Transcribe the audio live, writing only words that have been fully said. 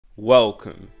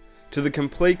Welcome to the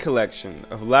complete collection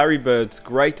of Larry Bird's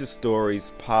Greatest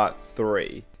Stories Part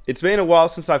 3. It's been a while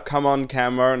since I've come on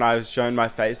camera and I've shown my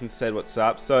face and said what's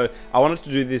up, so I wanted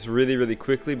to do this really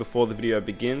quickly before the video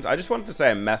begins. I just wanted to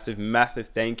say a massive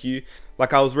thank you.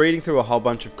 Like, I was reading through a whole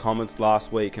bunch of comments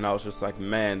last week and I was just like,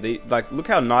 man, look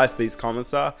how nice these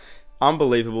comments are.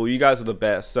 Unbelievable, you guys are the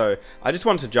best. So I just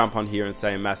wanted to jump on here and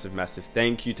say a massive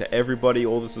thank you to everybody,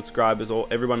 all the subscribers,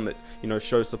 everyone that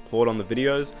shows support on the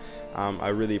videos. I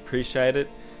really appreciate it,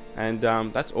 and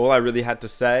that's all I really had to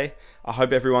say. I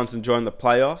hope everyone's enjoying the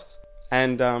playoffs,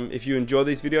 and if you enjoy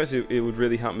these videos, it would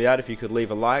really help me out if you could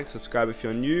leave a like, subscribe if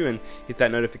you're new, and hit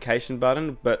that notification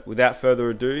button. But without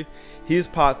further ado, here's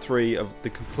part 3 of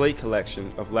the complete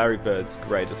collection of Larry Bird's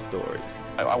greatest stories.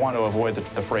 I want to avoid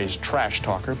the phrase trash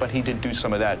talker, but he did do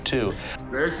some of that too.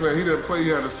 Actually, he didn't play. He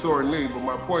had a sore knee. But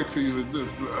my point to you is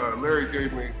this: Larry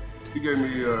gave me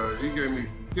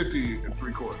 50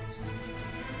 3/4.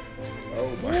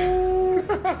 Oh my!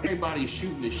 Everybody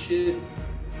shooting the shit,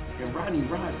 and Rodney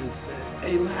Rogers said,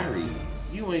 "Hey Larry,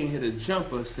 you ain't hit a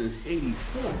jumper since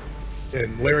 '84."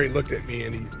 And Larry looked at me,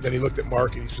 and then he looked at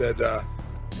Mark, and he said,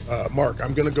 "Mark,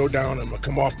 I'm gonna go down. I'm gonna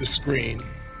come off the screen.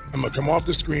 I'm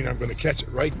gonna catch it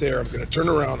right there. I'm gonna turn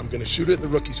around. I'm gonna shoot it in the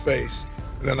rookie's face,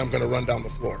 and then I'm gonna run down the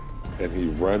floor." And he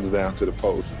runs down to the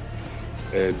post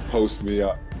and posts me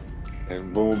up,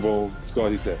 and boom, score.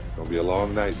 He said, "It's gonna be a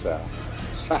long night, Sal."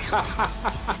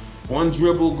 One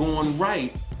dribble going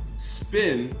right,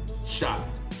 spin, shot,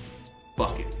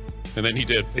 bucket. And then he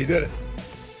did. He did it.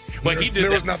 But There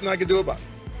was nothing I could do about it.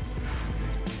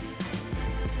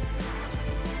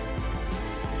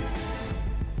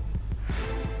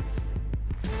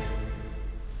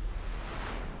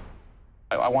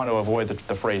 I want to avoid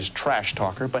the phrase trash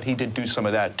talker, but he did do some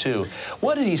of that too.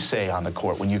 What did he say on the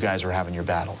court when you guys were having your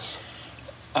battles?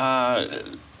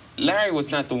 Larry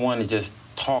was not the one to just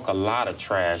talk a lot of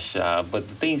trash, but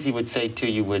the things he would say to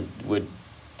you would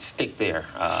stick there.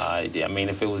 I mean,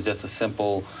 if it was just a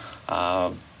simple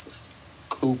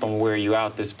Coop, I'm gonna wear you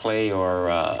out this play,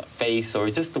 or face, or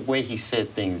just the way he said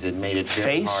things, it made it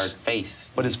very hard.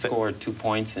 Face. What is he scored 2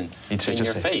 points and He'd say, in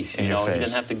just your say, face. in You your know, face. he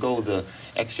didn't have to go the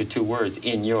extra 2 words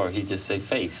in your. He just say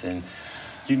face, and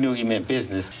you knew he meant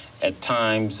business. At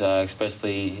times,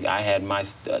 especially, I had my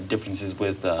differences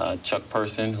with Chuck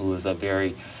Person, who was a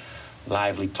very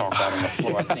lively talk out on the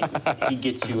floor. I think he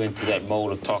gets you into that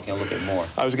mode of talking a little bit more.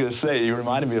 I was going to say, you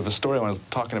reminded me of a story when I was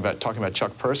talking about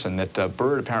Chuck Person, that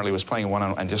Bird apparently was playing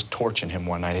one-on-one and just torching him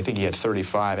one night. I think he had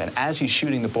 35, and as he's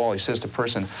shooting the ball, he says to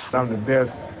Person, I'm the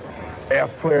best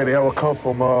player to ever come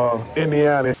from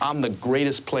Indiana. "I'm the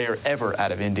greatest player ever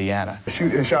out of Indiana."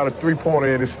 Shoot and shot a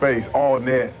 3-pointer in his face, all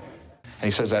net. And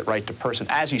he says that right to Person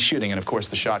as he's shooting, and of course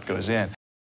the shot goes in.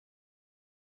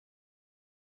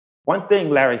 One thing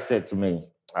Larry said to me,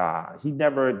 he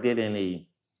never did any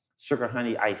sugar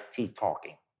honey iced tea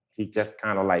talking. He just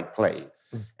kind of like played.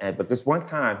 But this one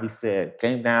time he said,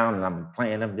 came down and I'm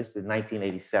playing him. This is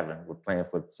 1987. We're playing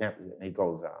for the championship. And he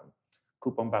goes,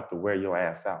 "Coop, I'm about to wear your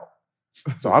ass out."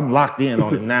 So I'm locked in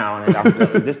on him now.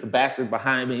 And this the basket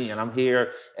behind me and I'm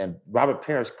here. And Robert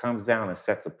Parrish comes down and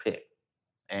sets a pick.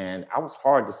 And I was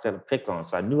hard to set a pick on,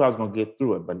 so I knew I was going to get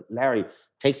through it. But Larry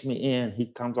takes me in. He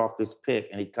comes off this pick,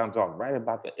 and he comes off right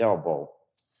about the elbow.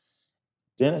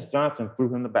 Dennis Johnson threw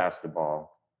him the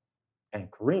basketball, and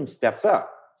Kareem steps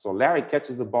up. So Larry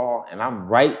catches the ball, and I'm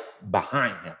right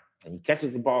behind him. And he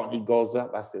catches the ball, and he goes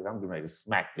up. I said, "I'm getting ready to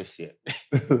smack this shit."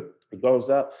 He goes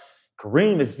up.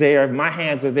 Kareem is there. My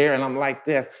hands are there, and I'm like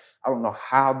this. I don't know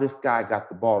how this guy got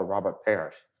the ball to Robert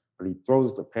Parrish, but he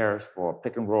throws it to Parrish for a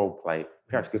pick-and-roll play.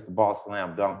 Parrish gets the ball,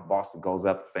 slam dunk. Boston goes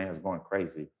up. The fans going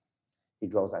crazy. He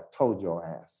goes, "I told your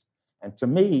ass." And to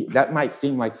me, that might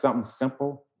seem like something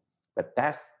simple, but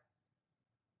that's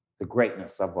the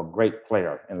greatness of a great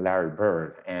player in Larry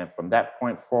Bird. And from that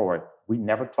point forward, we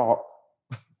never talked.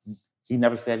 He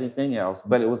never said anything else,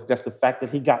 but it was just the fact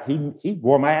that he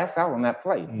wore my ass out on that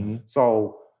play.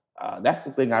 So that's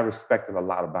the thing I respected a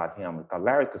lot about him, because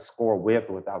Larry could score with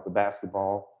or without the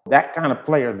basketball. That kind of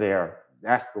player there,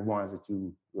 that's the ones that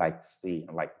you like to see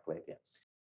and like to play against.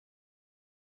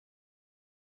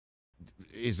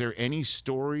 Is there any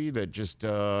story that just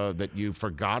that you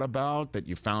forgot about, that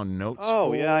you found notes for?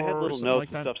 Oh, yeah, I had little something notes like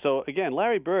and that? stuff. So, again,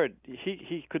 Larry Bird,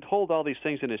 he could hold all these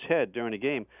things in his head during a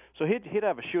game. So he'd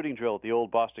have a shooting drill at the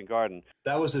old Boston Garden.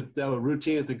 That was a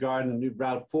routine at the Garden,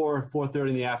 about 4:30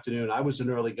 in the afternoon. I was an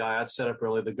early guy. I'd set up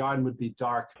early. The Garden would be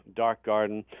dark. Dark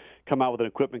garden. Come out with an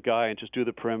equipment guy and just do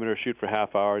the perimeter, shoot for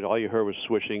half hour. All you heard was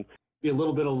swishing. Be a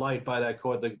little bit of light by that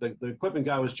court. The equipment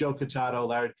guy was Joe Catato.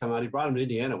 Larry'd come out. He brought him to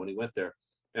Indiana when he went there,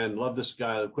 and loved this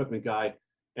guy, the equipment guy.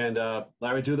 And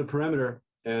Larry do the perimeter,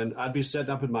 and I'd be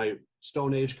setting up in my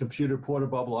Stone Age computer porta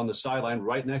bubble on the sideline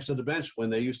right next to the bench when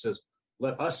they used to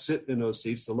let us sit in those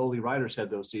seats. The lowly riders had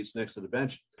those seats next to the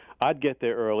bench. I'd get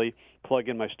there early, plug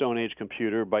in my Stone Age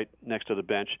computer right next to the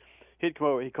bench. He'd come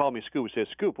over, he called me Scoop. He said,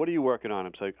 Scoop, what are you working on?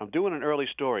 I'm like, I'm doing an early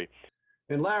story.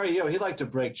 And Larry, he liked to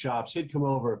break chops. He'd come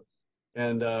over,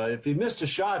 and if he missed a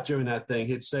shot during that thing,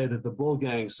 he'd say that the Bull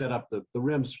Gang set up the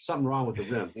rims, something wrong with the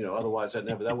rim. Otherwise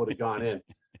that would have gone in.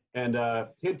 And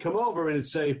he'd come over and he'd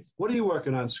say, what are you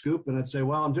working on, Scoop? And I'd say,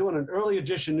 well, I'm doing an early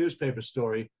edition newspaper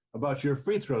story about your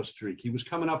free throw streak. He was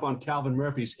coming up on Calvin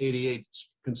Murphy's 88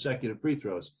 consecutive free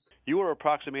throws. You were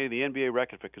approximating the NBA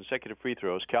record for consecutive free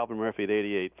throws, Calvin Murphy at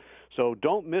 88. So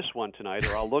don't miss one tonight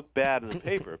or I'll look bad in the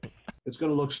paper. It's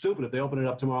going to look stupid if they open it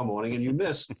up tomorrow morning and you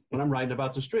miss when I'm writing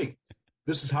about the streak.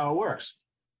 This is how it works.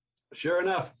 Sure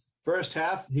enough, first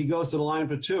half, he goes to the line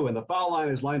for two, and the foul line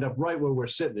is lined up right where we're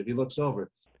sitting if he looks over.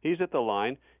 He's at the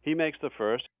line. He makes the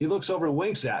first. He looks over and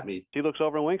winks at me. He looks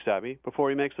over and winks at me before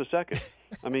he makes the second.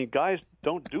 I mean, guys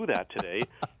don't do that today.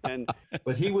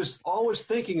 But he was always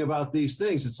thinking about these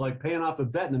things. It's like paying off a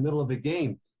bet in the middle of a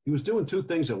game. He was doing two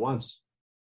things at once.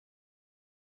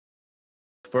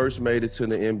 First made it to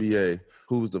the NBA,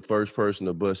 who was the first person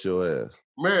to bust your ass?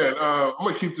 Man, I'm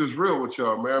going to keep this real with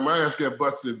y'all, man. My ass got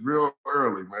busted real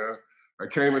early, man. I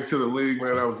came into the league,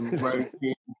 man. I was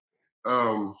 19.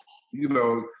 You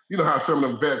know how some of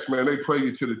them vets, man, they play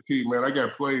you to the T, man. I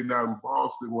got played down in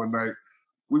Boston one night.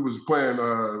 We was playing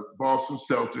Boston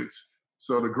Celtics.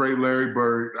 So the great Larry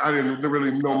Bird, I didn't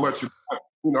really know much about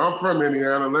it. I'm from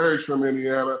Indiana. Larry's from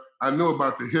Indiana. I knew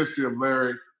about the history of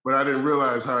Larry, but I didn't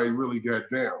realize how he really got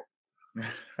down.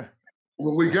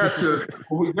 When we got to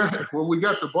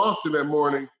Boston that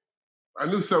morning, I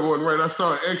knew something wasn't right. I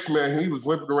saw an X-Man. He was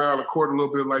limping around the court a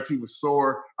little bit like he was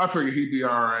sore. I figured he'd be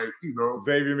all right,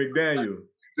 Xavier McDaniel.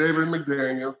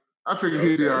 I figured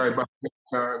he'd be all right by the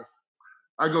time.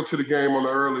 I go to the game on the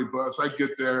early bus. I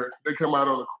get there. They come out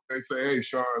on the court. They say, hey,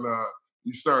 Sean,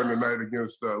 you starting tonight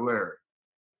against Larry.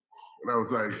 And I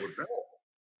was like,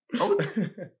 well,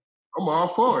 damn. I'm all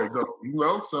for it, though,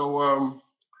 So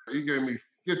he gave me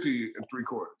 50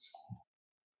 3/4.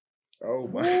 Oh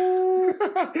my!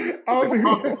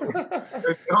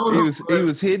 He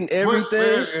was hitting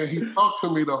everything, and he talked to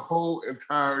me the whole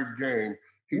entire game.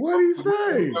 What did he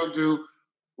say?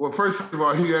 Well, first of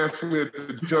all, he asked me at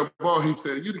the jump ball. He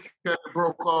said, "You the cat that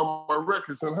broke all my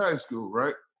records in high school,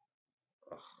 right?"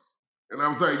 And I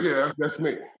was like, "Yeah, that's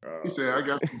me." He said, "I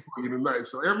got something for you tonight."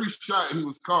 So every shot he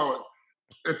was calling.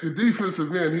 At the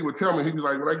defensive end, he would tell me, he'd be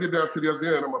like, when I get down to the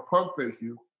other end, I'm going to pump fake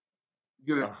you,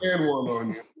 get a hand one on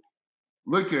you,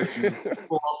 look at you,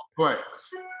 go off the glass.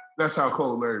 That's how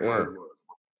cold Larry Bird was.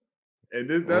 And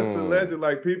that's the legend.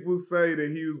 Like, people say that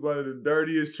he was one of the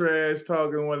dirtiest trash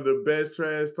talkers, one of the best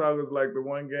trash talkers. Like the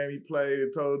one game he played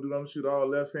and told dude, I'm shoot all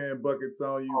left-hand buckets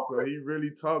on you. So he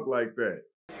really talked like that.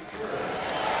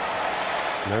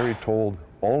 Larry told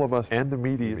all of us and the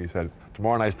media, he said,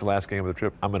 tomorrow night's the last game of the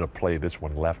trip. I'm going to play this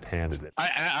one left-handed.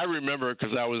 I remember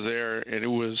because I was there, and it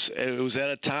was at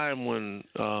a time when,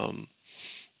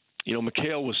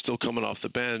 McHale was still coming off the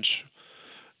bench,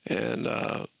 and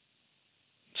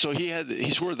so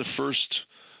he scored the first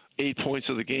 8 points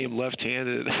of the game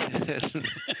left-handed,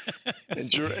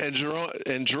 and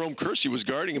Jerome Kersey was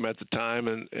guarding him at the time,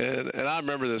 and I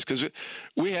remember this because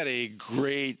we had a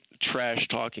great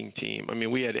trash-talking team. I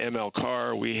mean, we had M.L.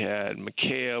 Carr, we had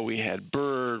McHale, we had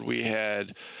Bird, we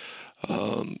had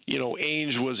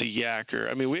Ainge was a yacker.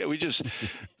 I mean, we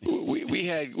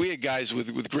had guys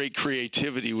with great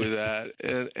creativity with that,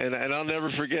 and I'll never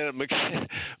forget it.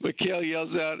 McHale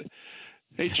yells out,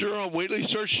 "Hey, Jerome, wait till you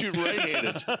start shooting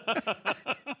right-handed."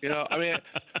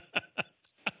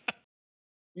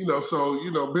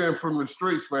 Being from the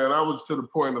streets, man, I was to the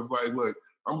point of like, look,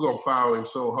 I'm going to foul him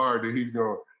so hard that he's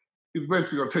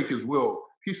basically going to take his will.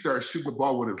 He started shooting the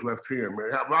ball with his left hand,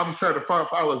 man. I was trying to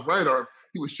foul his right arm.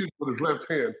 He was shooting with his left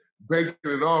hand, banking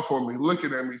it off on me,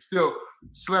 looking at me, still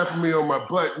slapping me on my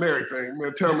butt and everything,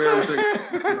 man, telling me everything.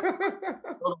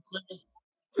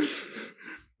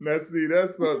 Now, see,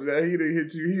 that's something that he didn't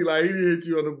hit you. He didn't hit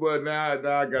you on the butt. Now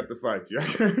I got to fight you.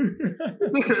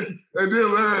 And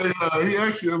then Larry, he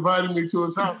actually invited me to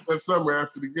his house that summer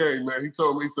after the game, man. He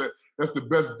told me, he said, that's the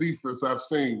best defense I've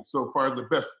seen so far, the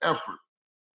best effort.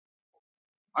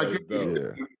 I get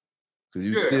because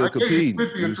you still compete.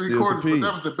 50 3/4, but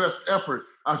that was the best effort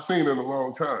I've seen in a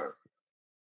long time.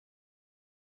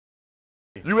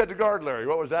 You had to guard Larry.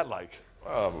 What was that like?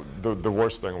 The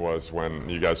worst thing was when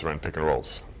you guys ran pick and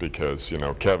rolls because,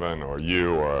 Kevin or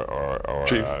you or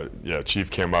Chief. Chief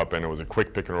came up and it was a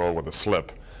quick pick and roll with a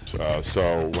slip.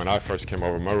 So when I first came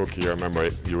over my rookie year, I remember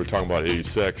you were talking about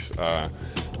 '86.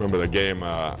 Remember the game,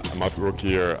 my rookie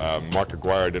year, Mark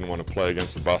Aguirre didn't want to play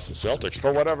against the Boston Celtics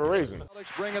for whatever reason.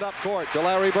 Celtics bring it up court to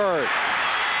Larry Bird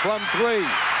from three.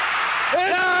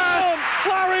 Yes!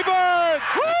 Larry Bird!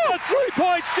 A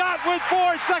three-point shot with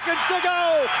 4 seconds to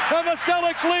go, and the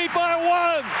Celtics lead by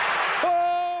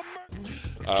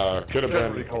 1. Could have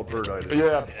been called birditis.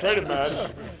 Yeah, pretty much.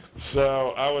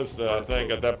 So I was, I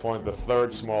think, at that point, the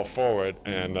third small forward,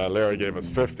 and Larry gave us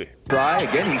 50. Try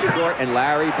again, he's short, and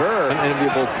Larry Bird, an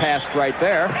enviable pass right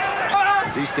there.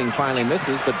 Easting finally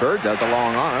misses, but Bird does the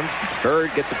long arms.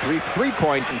 Bird gets a three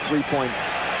points and three-point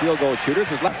field goal shooters.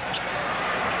 His left.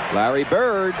 Larry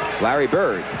Bird.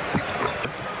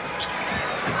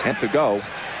 And to go.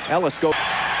 Ellis goes.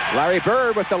 Larry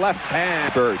Bird with the left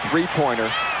hand. Bird,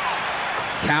 three-pointer.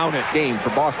 Count it. Game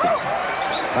for Boston.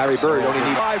 Larry Bird only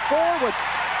needs 5-4 with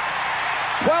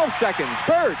 12 seconds.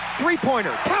 Bird,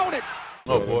 three-pointer. Count it.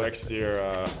 Oh, boy. Next year,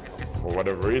 for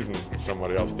whatever reason,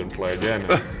 somebody else didn't play again.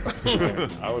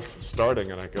 And I was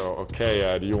starting, and I go,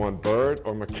 okay, do you want Bird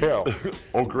or McHale?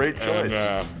 Oh, great choice.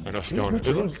 And I was going,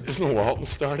 isn't Walton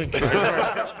starting?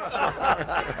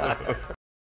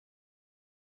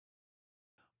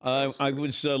 I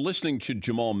was listening to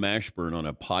Jamal Mashburn on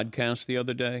a podcast the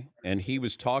other day, and he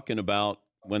was talking about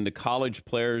when the college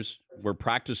players were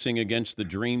practicing against the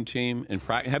Dream Team.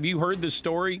 Have you heard the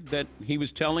story that he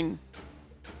was telling?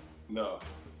 No.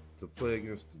 To play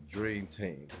against the Dream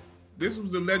Team. This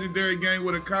was the legendary game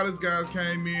where the college guys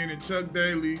came in and Chuck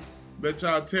Daly let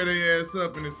y'all tear their ass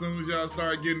up, and as soon as y'all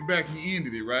started getting back, he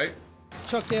ended it, right?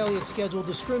 Chuck Daly had scheduled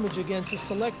a scrimmage against a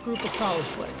select group of college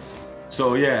players.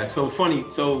 So yeah, so funny.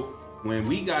 So when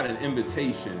we got an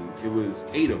invitation, it was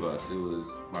 8 of us. It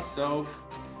was myself,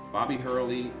 Bobby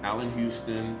Hurley, Allen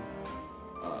Houston,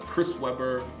 Chris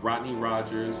Webber, Rodney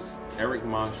Rogers, Eric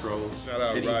Montrose. Shout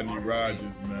out Rodney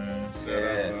Rogers, man. Shout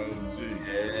out OG.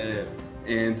 Yeah.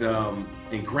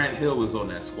 And Grant Hill was on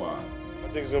that squad. I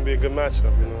think it's gonna be a good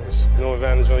matchup, you know. There's no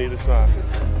advantage on either side.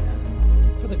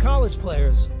 For the college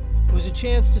players, it was a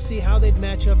chance to see how they'd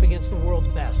match up against the world's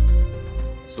best.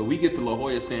 So we get to La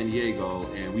Jolla, San Diego,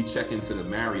 and we check into the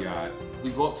Marriott.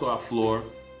 We go up to our floor,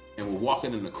 and we're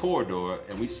walking in the corridor,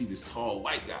 and we see this tall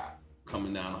white guy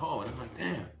coming down the hall. And I'm like,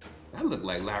 damn, that looked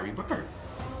like Larry Bird.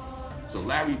 So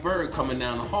Larry Bird coming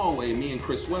down the hallway, me and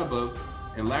Chris Webber,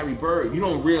 and Larry Bird, you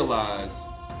don't realize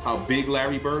how big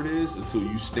Larry Bird is until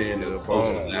you stand up close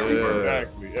to Larry Bird.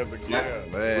 Exactly, as a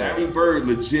kid. Larry Bird,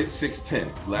 legit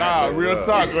 6'10". Nah, real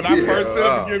talk. When I first stood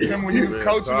up against him when he was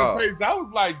coaching the pace, I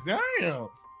was like, damn.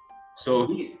 So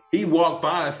he walked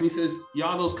by us and he says,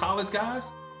 y'all those college guys?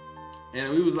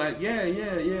 And we was like, yeah,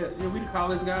 we the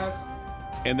college guys.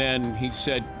 And then he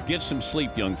said, get some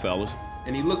sleep, young fellas.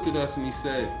 And he looked at us and he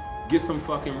said, get some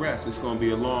fucking rest. It's gonna be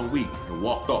a long week, and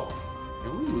walked off.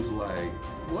 And we was like,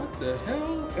 what the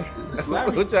hell?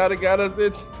 What y'all got us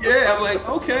into? Yeah, I'm like,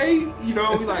 okay. You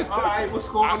know, we like, all right, what's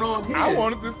going on here? I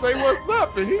wanted to say what's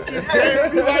up, and he just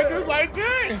came me like this, like,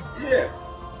 dang. Yeah.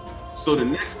 So the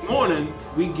next morning,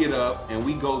 we get up and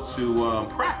we go to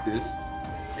practice,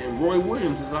 and Roy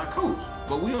Williams is our coach,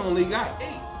 but we only got 8.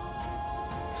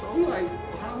 So we like,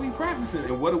 how are we practicing?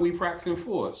 And what are we practicing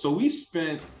for? So we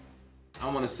spent, I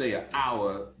want to say, an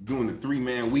hour doing the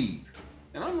 3-man weave.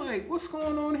 And I'm like, what's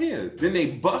going on here? Then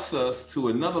they bus us to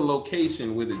another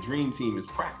location where the Dream Team is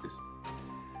practicing.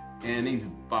 And these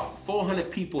about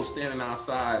 400 people standing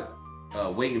outside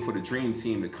waiting for the Dream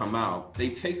Team to come out. They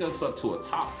take us up to a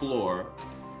top floor,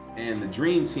 and the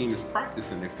Dream Team is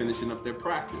practicing. They're finishing up their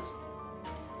practice.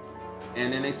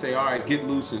 And then they say, all right, get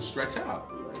loose and stretch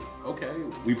out. We're like, okay,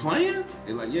 we playing?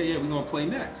 They're like, yeah, we're gonna play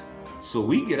next. So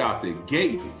we get out the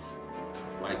gates,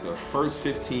 like the first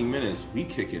 15 minutes, we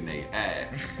kicking their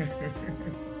ass.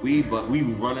 we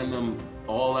running them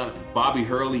all out. Bobby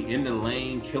Hurley in the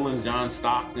lane, killing John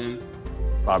Stockton.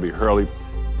 Bobby Hurley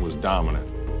was dominant.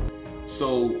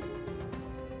 So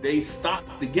they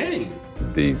stopped the game.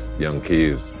 These young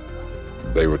kids,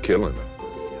 they were killing us.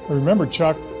 I remember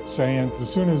Chuck saying,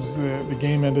 as soon as the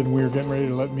game ended and we were getting ready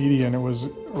to let media in, it was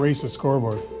erase the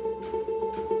scoreboard.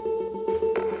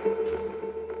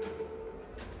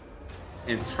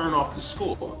 And turn off the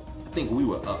score. I think we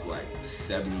were up like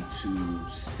 72,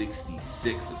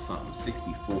 66 or something,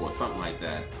 64 or something like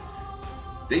that.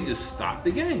 They just stopped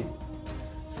the game.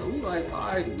 So we like, all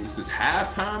right, this is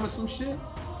halftime or some shit?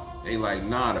 They like,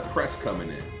 nah, the press coming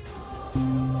in.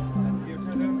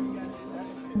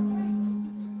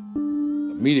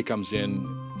 The media comes in,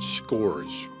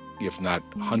 scores, if not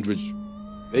hundreds.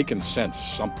 They can sense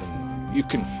something. You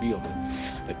can feel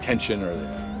the tension, or you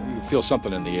can feel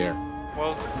something in the air.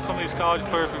 Well, some of these college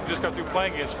players we've just got through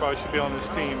playing against probably should be on this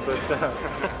team, but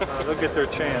they'll get their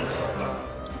chance.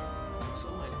 So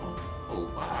I'm like,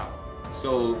 oh wow.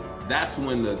 So that's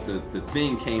when the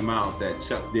thing came out that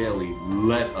Chuck Daly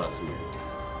let us win.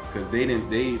 Because they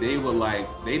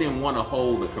didn't want to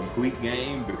hold a complete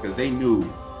game because they knew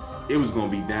it was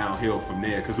going to be downhill from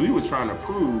there. Because we were trying to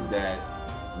prove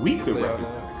that we could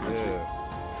represent the country.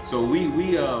 Yeah. So we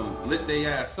lit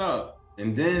their ass up,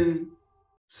 and then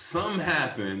something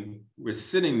happened. We're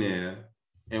sitting there,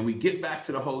 and we get back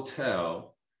to the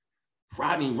hotel.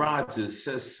 Rodney Rogers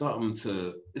says something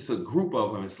to, it's a group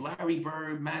of them. It's Larry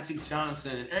Bird, Magic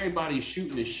Johnson, and everybody's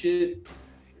shooting the shit.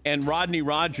 And Rodney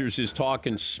Rogers is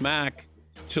talking smack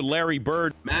to Larry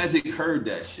Bird. Magic heard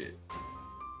that shit.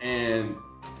 And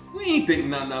we ain't think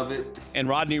nothing of it. And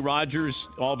Rodney Rogers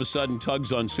all of a sudden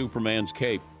tugs on Superman's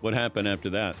cape. What happened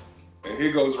after that? And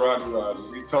here goes Rodney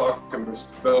Rogers. He's talking the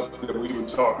stuff that we were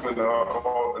talking in our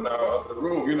other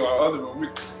room. You know, our other room, we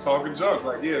talking junk.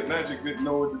 Like, yeah, Magic didn't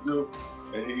know what to do.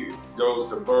 And he goes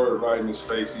to Bird right in his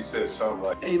face. He says something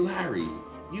like, hey, Larry,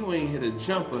 you ain't hit a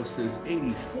jumper since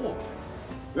 '84.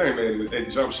 They ain't made a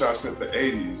jump shot since the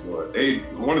 80s or 80.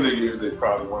 One of the years they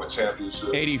probably won a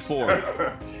championship.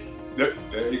 84.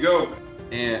 There you go.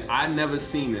 And I never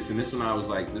seen this. And this one I was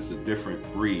like, this is a different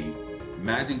breed.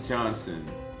 Magic Johnson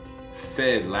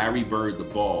fed Larry Bird the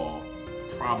ball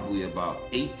probably about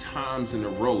 8 times in a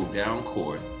row down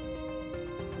court.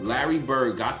 Larry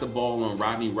Bird got the ball on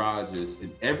Rodney Rogers,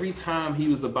 and every time he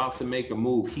was about to make a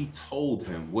move, he told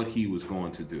him what he was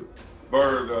going to do.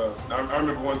 Bird, I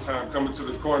remember one time coming to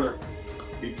the corner,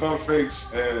 he pump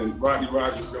fakes and Rodney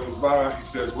Rogers goes by. He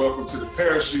says, welcome to the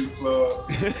parachute club.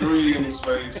 It's a 3 in his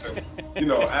face. And, you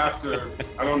know, after,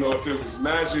 I don't know if it was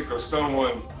Magic or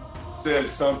someone said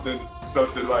something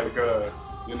like,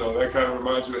 you know, that kind of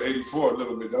reminds you of '84 a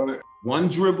little bit, don't it? One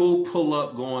dribble, pull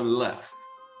up, going left,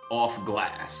 off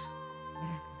glass.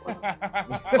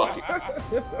 Fuck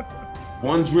it.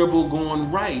 One dribble,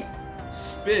 going right,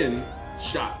 spin,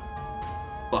 shot.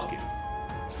 Bucket.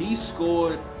 He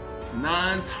scored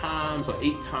 9 times or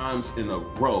 8 times in a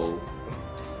row,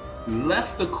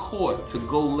 left the court to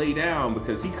go lay down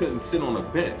because he couldn't sit on a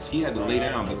bench. He had to lay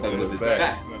down because of his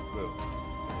back.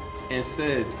 And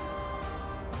said,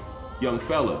 young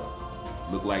fella,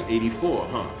 look like '84,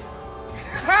 huh?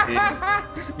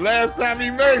 Last time he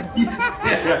made it.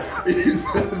 Yeah.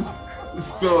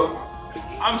 So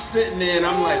I'm sitting there and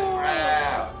I'm like,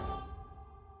 wow.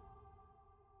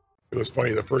 It was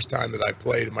funny, the first time that I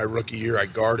played in my rookie year, I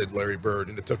guarded Larry Bird,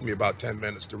 and it took me about 10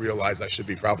 minutes to realize I should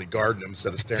be probably guarding him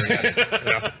instead of staring at him. You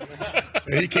know?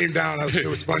 And he came down, it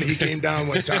was funny, he came down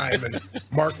one time, and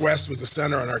Mark West was the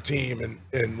center on our team,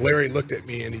 and Larry looked at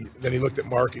me, and then he looked at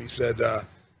Mark, and he said,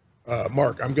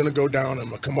 Mark, I'm going to go down, I'm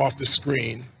going to come off the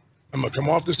screen, I'm going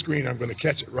to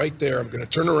catch it right there, I'm going to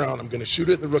turn around, I'm going to shoot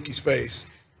it in the rookie's face,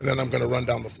 and then I'm going to run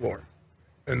down the floor.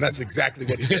 And that's exactly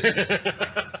what he did.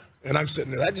 And I'm sitting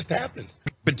there. That just happened.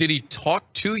 But did he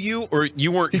talk to you, or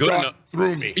you weren't good enough?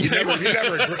 Through me. He never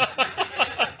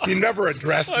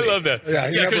addressed me. I love that. Yeah,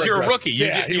 because you're a rookie.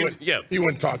 He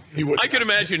wouldn't talk. I could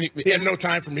imagine. He had no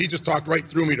time for me. He just talked right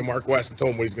through me to Mark West and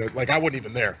told him what he's going to. Like, I wasn't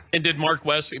even there. And did Mark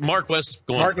West going? Mark was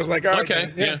like, all right,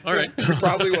 okay, yeah, all right. You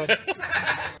probably will.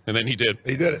 And then he did.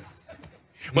 He did it.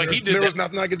 But there was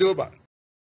nothing I could do about it.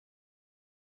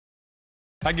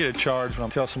 I get a charge when I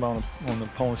tell somebody on the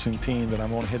opposing team that I'm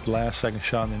going to hit the last second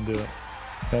shot and then do it.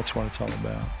 That's what it's all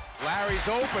about. Larry's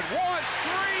open. 1, 3.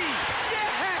 Yeah!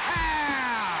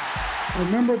 I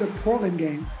remember the Portland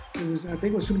game. I think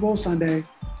it was Super Bowl Sunday.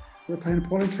 We were playing the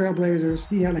Portland Trailblazers.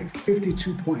 He had like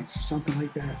 52 points or something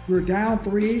like that. We were down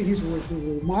 3, and he's a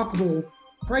remarkable,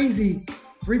 crazy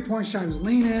 3-point shot. He was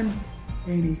leaning.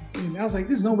 And I was like,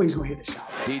 there's no way he's going to hit the shot.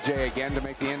 DJ again to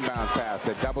make the inbounds pass.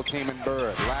 The double team and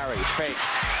Bird. Larry, fake,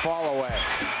 fall away.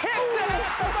 Hits it at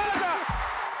the buzzer!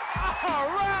 All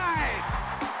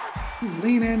right! He's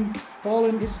leaning,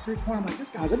 falling, hits the 3-point. I'm like, this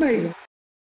guy's amazing.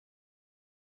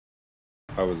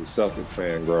 I was a Celtic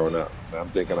fan growing up. I'm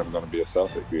thinking I'm going to be a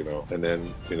Celtic, you know. And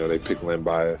then, you know, they pick Len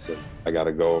Bias, and I got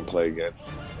to go and play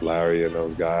against Larry and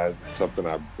those guys. It's something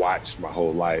I've watched my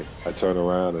whole life. I turn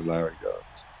around and Larry goes,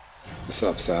 "What's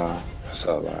up, Sal? What's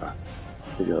up, Larry?"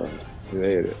 He goes, "You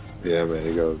made it." "Yeah, man."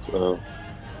 He goes,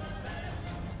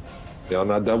 "Y'all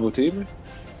not double teaming?"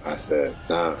 I said,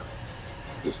 "Nah,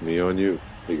 just me on you."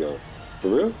 He goes, "For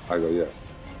real?" I go, "Yeah."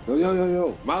 He goes,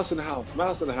 yo, mouse in the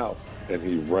house. And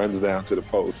he runs down to the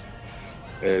post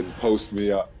and posts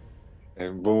me up.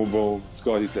 And boom, boom,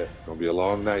 score. He said, "It's going to be a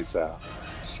long night, Sal."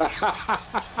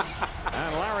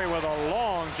 And Larry with a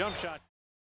long jump shot.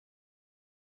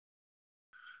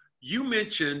 You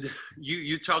mentioned,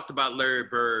 you talked about Larry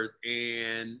Bird,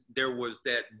 and there was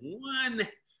that one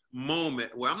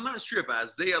moment where I'm not sure if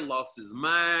Isaiah lost his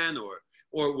mind or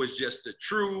it was just the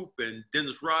truth. And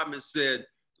Dennis Rodman said,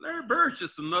 Larry Bird's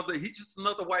just another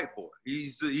white boy.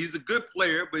 He's a good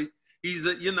player, but he's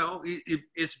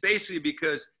it's basically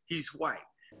because he's white.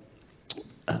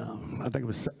 I think it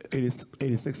was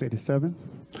 86, 87.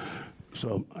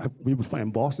 So we were playing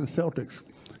Boston Celtics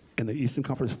in the Eastern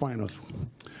Conference Finals.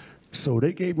 So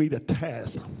they gave me the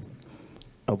task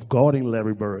of guarding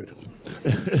Larry Bird.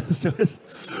 So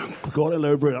guarding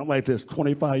Larry Bird, I'm like this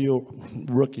 25-year-old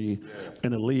rookie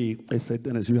in the league. They said,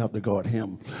 Dennis, you have to guard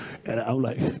him. And I'm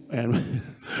like, and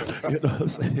you know what I'm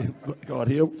saying, guard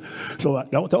him. So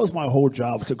that was my whole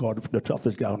job, to guard the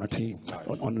toughest guy on the team,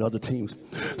 on the other teams.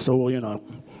 So,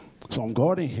 so I'm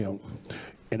guarding him.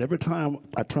 And every time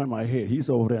I turn my head, he's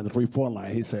over there in the three-point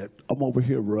line. He said, I'm over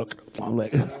here, Rook. I'm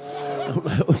like, I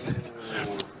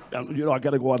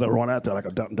got to go out there and run out there like a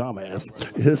dumbass.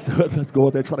 Let's go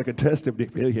out there, try to contest him.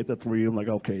 He'll hit the three. I'm like,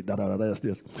 okay, that's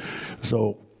this.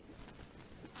 So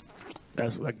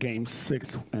that's like game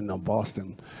 6 in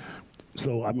Boston.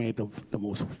 So I made the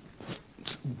most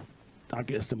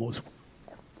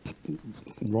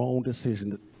wrong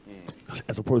decision that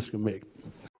as a person can make.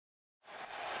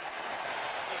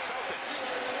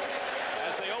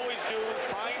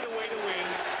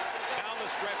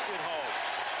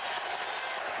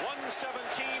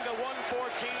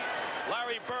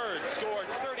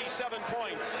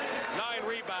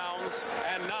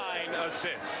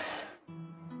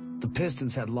 The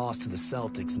Pistons had lost to the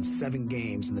Celtics in 7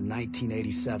 games in the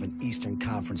 1987 Eastern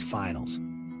Conference Finals.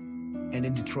 And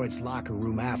in Detroit's locker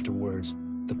room afterwards,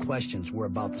 the questions were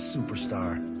about the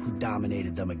superstar who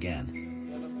dominated them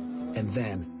again. And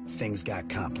then things got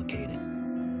complicated.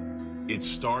 It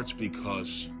starts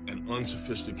because an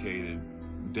unsophisticated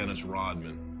Dennis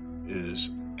Rodman is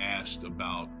asked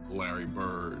about Larry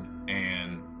Bird,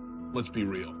 and let's be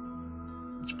real.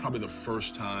 It's probably the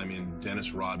first time in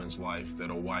Dennis Rodman's life that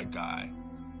a white guy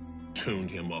tuned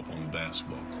him up on the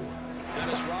basketball court.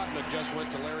 Dennis Rodman just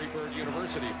went to Larry Bird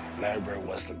University. Larry Bird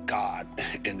was the god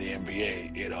in the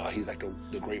NBA. He's like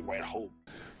the great white hope.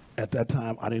 At that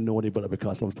time, I didn't know any better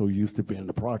because I'm so used to being in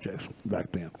the projects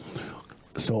back then.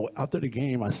 So after the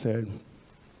game, I said,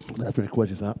 that's my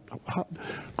question. How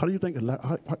do you think?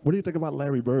 What do you think about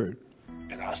Larry Bird?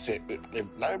 And I said, if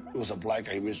Larry Bird was a black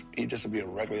guy, he just would be a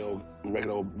regular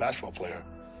old basketball player.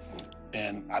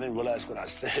 And I didn't realize what I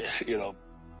said,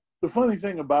 The funny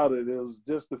thing about it is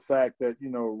just the fact that,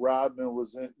 Rodman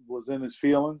was in his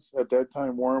feelings. At that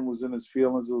time, Worm was in his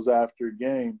feelings. It was after a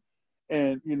game.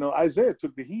 And, Isaiah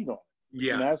took the heat on it.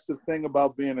 Yeah. And that's the thing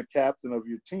about being a captain of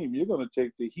your team. You're going to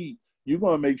take the heat. You're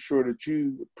going to make sure that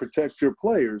you protect your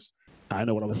players. I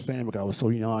know what I was saying because I was so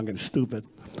young and stupid.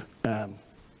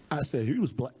 I said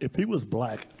if he was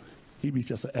black, he'd be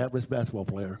just an average basketball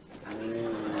player.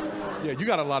 Yeah, you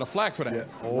got a lot of flack for that. Yeah.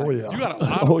 Oh, yeah. You got a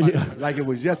lot of flack. Yeah. Like it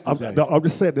was yesterday. I'm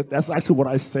just saying that's actually what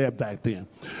I said back then.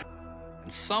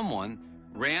 Someone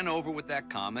ran over with that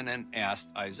comment and asked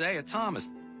Isaiah Thomas,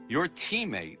 your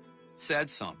teammate said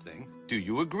something. Do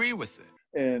you agree with it?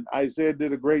 And Isaiah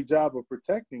did a great job of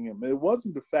protecting him. It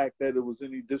wasn't the fact that it was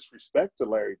any disrespect to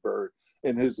Larry Bird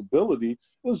and his ability. It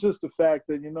was just the fact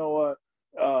that,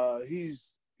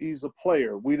 he's a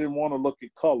player. We didn't want to look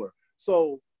at color.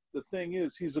 So the thing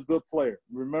is, he's a good player.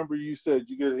 Remember, you said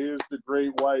here's the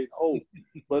great white hope.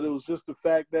 But it was just the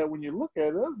fact that when you look at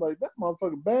it, I was like, that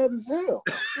motherfucker bad as hell.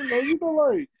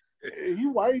 Like, he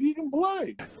white, he can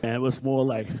play. And it was more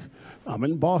like, I'm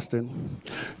in Boston,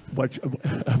 but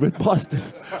I'm in Boston.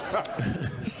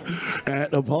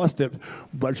 And Boston.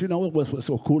 But what's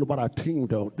so cool about our team,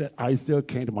 though, that Isaiah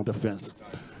came to my defense.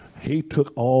 He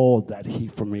took all that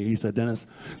heat from me. He said, Dennis,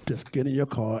 just get in your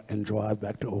car and drive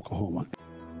back to Oklahoma.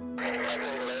 A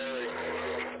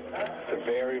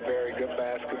very, very good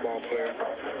basketball player.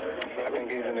 I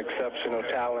think he's an exceptional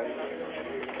talent.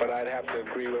 But I'd have to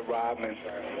agree with Rodman.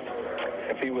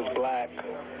 If he was black,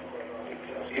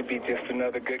 he'd be just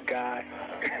another good guy.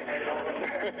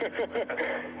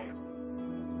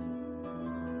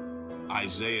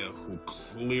 Isaiah, who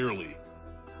clearly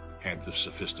had the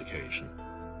sophistication,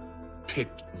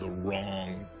 picked the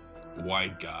wrong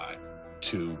white guy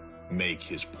to make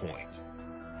his point.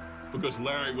 Because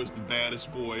Larry was the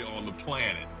baddest boy on the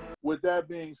planet. With that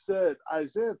being said,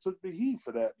 Isaiah took the heat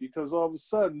for that because all of a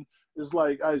sudden it's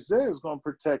like Isaiah's going to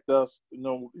protect us,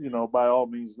 by all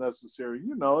means necessary.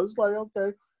 It's like,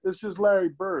 okay, it's just Larry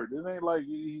Bird. It ain't like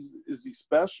is he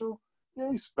special?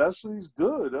 Yeah, he's special. He's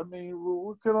good. I mean,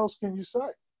 what else can you say?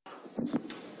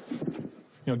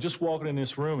 you know, just walking in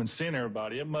this room and seeing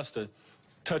everybody, it must have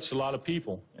touched a lot of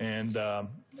people, and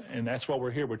that's why we're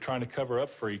here. We're trying to cover up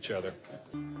for each other.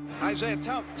 Isaiah,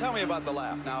 tell me about the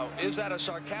laugh. Now, is that a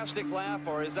sarcastic laugh,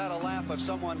 or is that a laugh of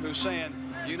someone who's saying,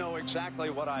 you know exactly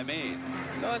what I mean?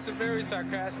 No, it's a very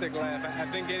sarcastic laugh. I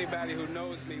think anybody who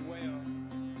knows me well.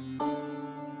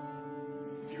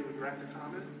 Do you regret the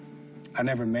comment? I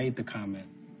never made the comment.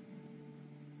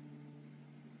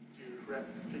 Do you regret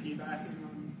piggybacking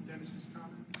on Dennis's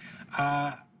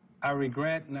comment? I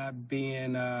regret not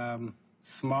being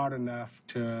smart enough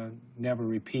to never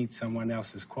repeat someone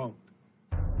else's quote.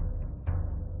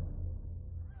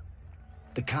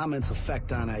 The comment's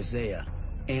effect on Isaiah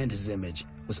and his image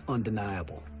was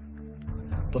undeniable.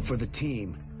 But for the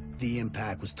team, the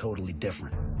impact was totally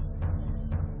different.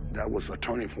 That was a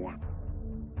turning point.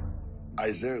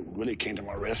 Isaiah really came to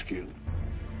my rescue.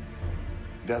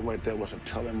 That right there was a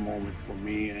telling moment for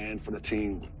me and for the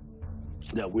team,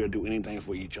 that we'll do anything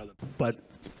for each other. But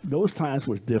those times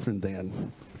were different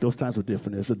then. Those times were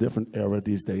different. It's a different era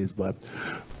these days. But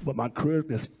my career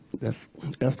that's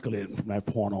escalated from that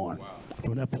point on. Wow.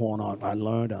 From that point on, I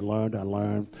learned.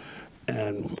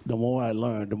 And the more I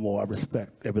learned, the more I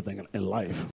respect everything in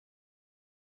life.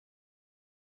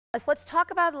 Let's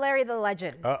talk about Larry the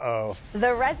Legend. Uh-oh.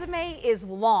 The resume is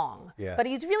long, yeah, but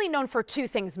he's really known for two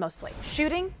things mostly: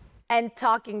 shooting and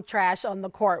talking trash on the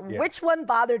court. Yeah. Which one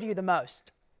bothered you the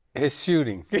most? His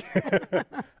shooting.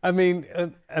 I mean,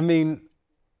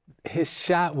 his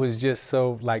shot was just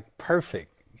so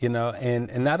perfect, you know,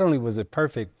 and not only was it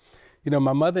perfect, you know,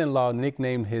 my mother-in-law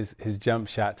nicknamed his jump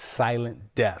shot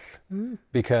Silent Death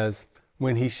because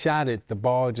when he shot it, the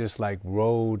ball just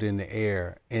rolled in the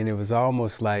air, and it was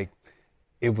almost like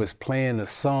it was playing a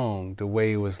song, the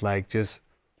way it was just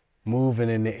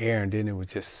moving in the air, and then it would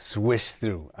just swish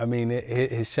through. I mean,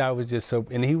 his shot was just so,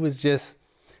 and he was just,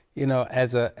 you know,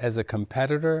 as a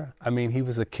competitor, I mean, he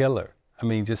was a killer. I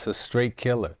mean, just a straight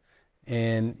killer.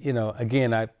 And, you know,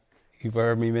 again, you've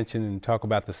heard me mention and talk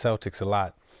about the Celtics a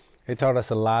lot. They taught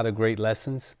us a lot of great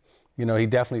lessons. You know, he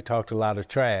definitely talked a lot of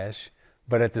trash,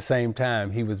 but at the same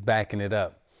time, he was backing it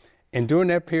up. And during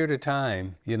that period of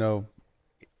time, you know,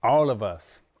 all of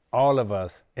us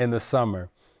in the summer,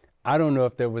 I don't know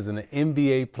if there was an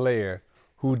NBA player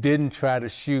who didn't try to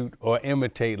shoot or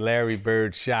imitate Larry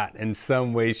Bird's shot in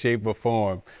some way, shape, or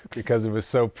form because it was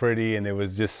so pretty and it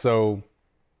was just so,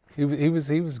 he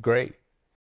was great.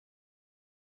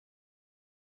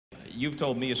 You've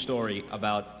told me a story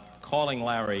about calling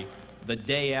Larry the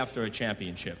day after a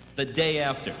championship, the day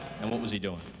after, and what was he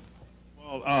doing?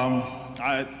 Well,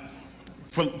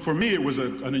 for me, it was a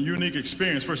unique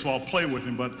experience. First of all, play with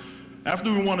him, but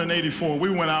after we won in '84, we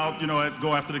went out, you know,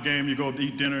 go after the game, you go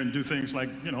eat dinner and do things like,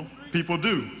 you know, people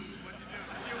do.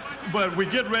 But we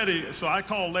get ready, so I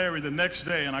called Larry the next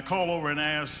day, and I called over and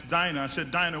asked Dinah, I said,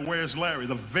 Dinah, where's Larry?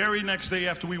 The very next day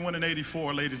after we won in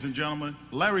 '84, ladies and gentlemen,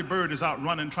 Larry Bird is out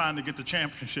running, trying to get the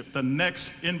championship, the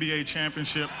next NBA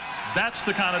championship. That's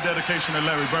the kind of dedication that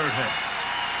Larry Bird had.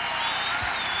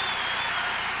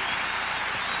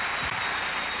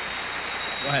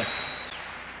 Go ahead.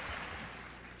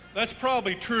 That's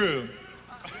probably true.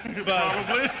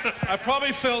 But I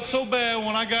probably felt so bad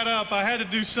when I got up, I had to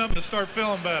do something to start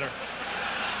feeling better.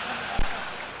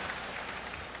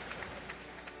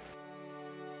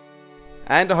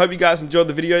 And I hope you guys enjoyed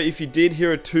the video. If you did,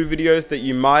 here are 2 videos that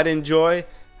you might enjoy.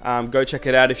 Go check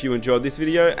it out if you enjoyed this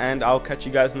video, and I'll catch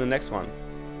you guys in the next one.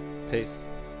 Peace.